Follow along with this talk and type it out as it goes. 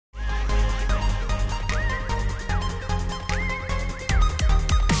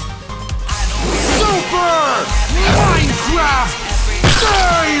Craft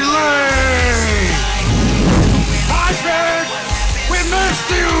daily! Hi, Fred! We missed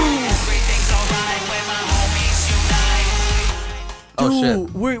you! Oh shit!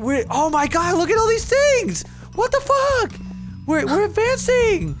 We're oh my god! Look at all these things! What the fuck? We're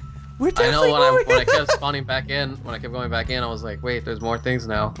advancing. We're I know definitely when I kept spawning back in, when I kept going back in, I was like, wait, there's more things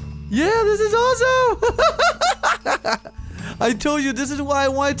now. Yeah, this is awesome! I told you this is why I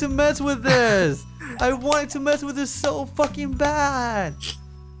wanted to mess with this. I wanted to mess with this so fucking bad.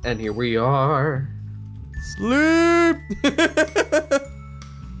 And here we are. Sleep.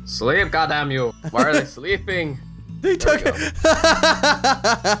 Sleep, goddamn you! Why are they sleeping? They took it.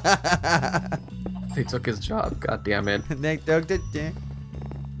 They took his job. God damn it. They took it.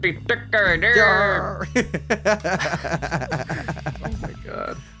 They took her. Oh my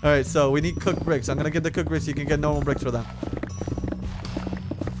god. All right, so we need cooked bricks. I'm gonna get the cooked bricks. You can get normal bricks for them.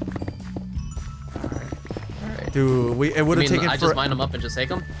 All right. Dude, it would have taken. I just mine them up and just take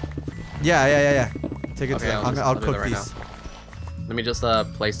them. Yeah. Take it. Okay, I'll cook right these. now. Let me just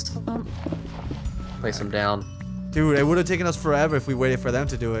place them down. Dude, it would have taken us forever if we waited for them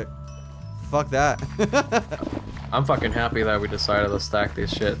to do it. Fuck that. I'm fucking happy that we decided to stack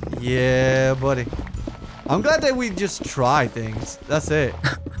this shit. Yeah, buddy. I'm glad that we just try things. That's it.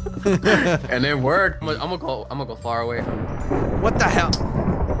 And it worked. I'm gonna go far away. What the hell?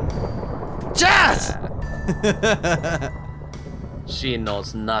 Jess! She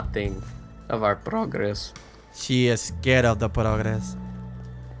knows nothing of our progress. She is scared of the progress.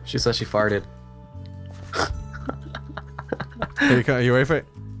 She said she farted. Are you ready for it?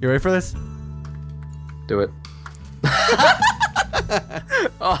 You ready for this? Do it.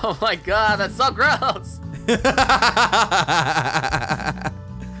 Oh my god, that's so gross.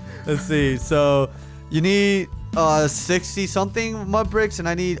 Let's see. So you need 60 something mud bricks, and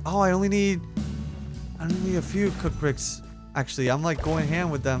I only need a few cooked bricks. Actually, I'm like going ham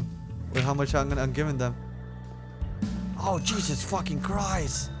with them, with how much I'm giving them. Oh Jesus fucking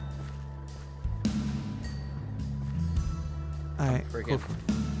Christ! All right. Freaking Cool.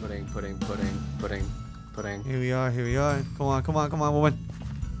 pudding. Here we are. Come on, woman.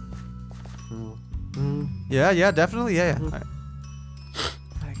 Yeah, definitely. Yeah. All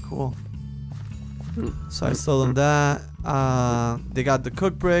right, cool. So I sold them that. They got the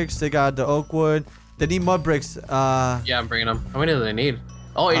cooked bricks. They got the oak wood. They need mud bricks. Yeah, I'm bringing them. How many do they need?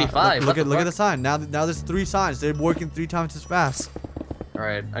 Oh, 85. Look at the sign. Now there's 3 signs. They're working 3 times as fast. All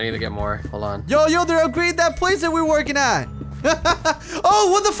right, I need to get more. Hold on. Yo, they're upgrading that place that we're working at. Oh,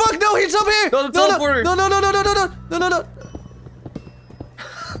 what the fuck? No, he's up here. No, the teleporter. No.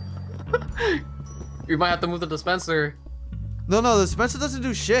 We might have to move the dispenser. No, the dispenser doesn't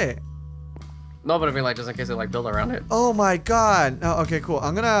do shit. No, but I mean, like, just in case they like build around it. Oh my god. Oh, okay, cool.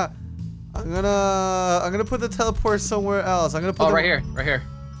 I'm gonna put the teleporter somewhere else. I'm gonna put right here.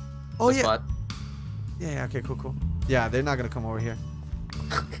 Oh this yeah. Spot. Yeah. Okay. Cool. Yeah, they're not gonna come over here.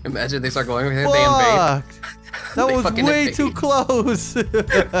 Imagine they start going over here. Fuck. They invade. That They was fucking way invade. too close.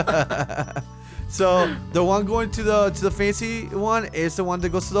 So the one going to the fancy one is the one that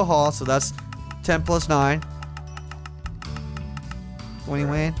goes to the hall. So that's 10 plus 9.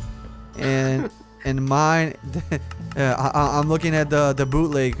 21. And mine, I'm looking at the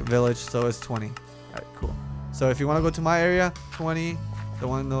bootleg village, so it's 20. All right, cool. So if you want to go to my area, 20. The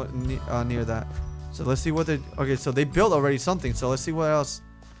one near that. So let's see what they. Okay, so they built already something. So let's see what else.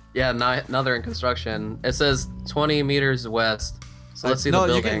 Yeah, now they're in construction. It says 20 meters west. So let's see the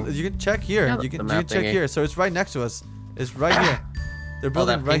building. You can check here. Yeah, you can map check thingy. here. So it's right next to us. It's right here. They're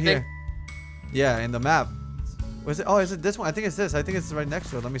building that right pink here. thing? Yeah, in the map. Was it? Oh, is it this one? I think it's this. I think it's right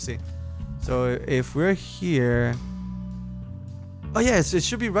next to it. Let me see. So if we're here. Oh yeah, it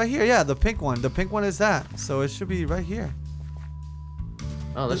should be right here. Yeah, the pink one. The pink one is that. So it should be right here.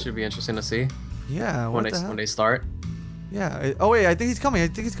 Oh, this should be interesting to see. Yeah. What the hell? When they start. Yeah. Oh wait, I think he's coming.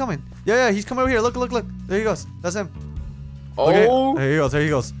 Yeah, he's coming over here. Look. There he goes. That's him. Oh. Okay. There he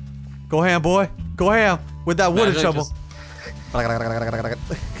goes. Go ham, boy. Go ham with that wooden shovel.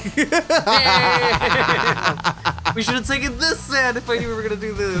 We should have taken this sand if I knew we were gonna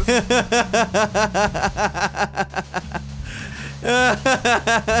do this.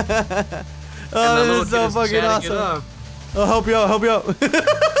 Oh, this is so fucking awesome. I'll help you out.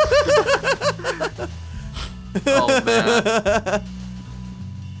 Oh man.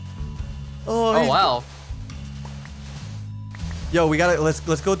 Oh wow. Yo, we gotta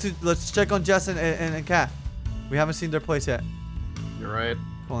let's check on Jess and Kat. We haven't seen their place yet. You're right.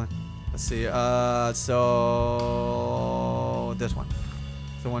 Come on. Let's see. So this one.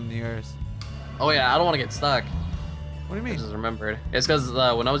 It's the one near us. Oh yeah, I don't want to get stuck. What do you I mean? just remembered. It's because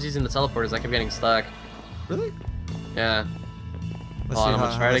when I was using the teleporters, I kept getting stuck. Really? Yeah. Let's see how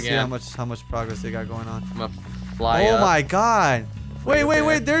much progress they got going on. I'm gonna fly Oh up. my god.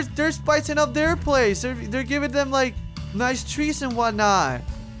 Wait. there. They're spicing up their place. They're giving them like nice trees and whatnot.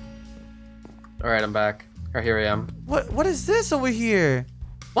 All right, I'm back. Or here I am. What is this over here?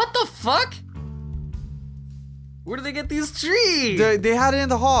 What the fuck? Where do they get these trees? They had it in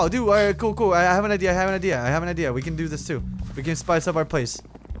the hall. Dude, all right, cool. I have an idea. We can do this too. We can spice up our place.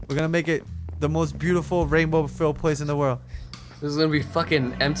 We're gonna make it the most beautiful rainbow-filled place in the world. This is gonna be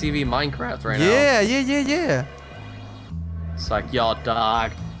fucking MTV Minecraft right now. Yeah. It's like, yo,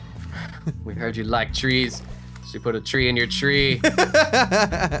 dog. We heard you like trees. So you put a tree in your tree.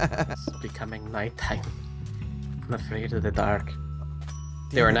 It's becoming nighttime. I'm afraid of the dark.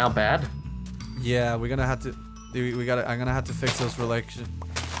 They are now bad. Yeah, we're gonna have to. I'm gonna have to fix those relations.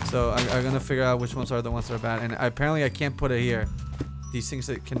 So I'm gonna figure out which ones are the ones that are bad. And apparently I can't put it here. These things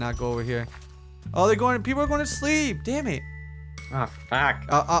that cannot go over here. Oh, people are going to sleep. Damn it. Ah, fuck.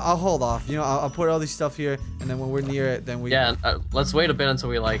 I'll hold off. You know, I'll put all this stuff here, and then when we're near it, then we. Yeah, let's wait a bit until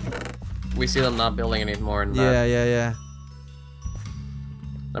we see them not building anymore. And Yeah.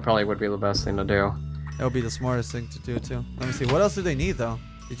 That probably would be the best thing to do. That would be the smartest thing to do too. Let me see. What else do they need though?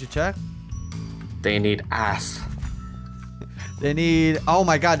 Did you check? They need ass. They need. Oh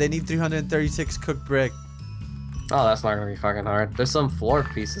my God! They need 336 cooked brick. Oh, that's not gonna be fucking hard. There's some floor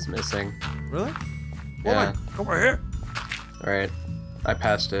pieces missing. Really? Yeah. Come over here. All right, I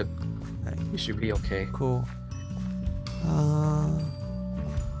patched it. Right. You should be okay. Cool. Oh,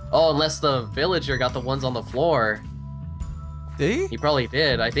 unless the villager got the ones on the floor. Did he? He probably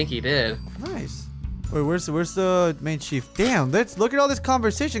did. I think he did. Nice. Wait, where's the main chief? Damn, look at all this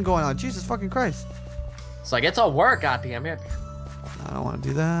conversation going on. Jesus fucking Christ. It's like, it's a work, goddammit. I don't want to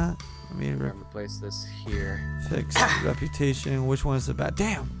do that. Let me Replace this here. fix reputation. Which one is the bad?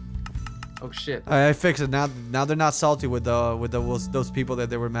 Damn. Oh shit. I fixed it. Now they're not salty with those people that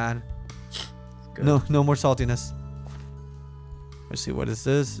they were mad. Good. No more saltiness. Let's see, what is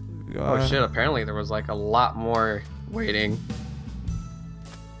this? Oh shit, apparently there was like a lot more waiting.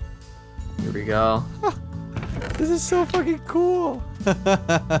 Here we go. This is so fucking cool.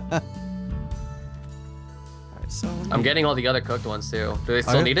 Alright, so I'm getting all the other cooked ones too. Do they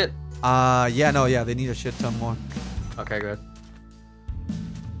still need it? Yeah, they need a shit ton more. Okay, good.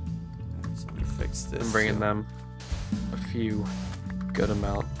 Alright, so let me fix this. I'm bringing them a few good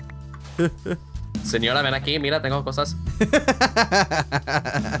amount. Señora, ven aquí, mira, tengo cosas.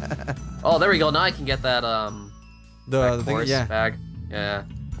 Oh, there we go. Now I can get that the thing, horse yeah. bag. Yeah.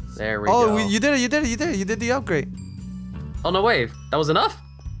 There we go. Oh, you did it. You did the upgrade. Oh no, wait. That was enough?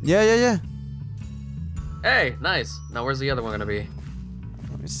 Yeah. Hey, nice. Now where's the other one gonna be?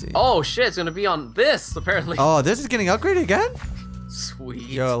 Let me see. Oh shit, it's gonna be on this apparently. Oh, this is getting upgraded again? Sweet.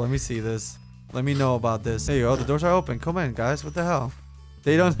 Yo, let me see this. Let me know about this. There you go. The doors are open. Come in, guys. What the hell?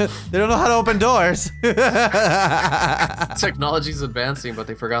 They don't know how to open doors. Technology's advancing, but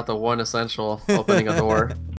they forgot the one essential: opening a door.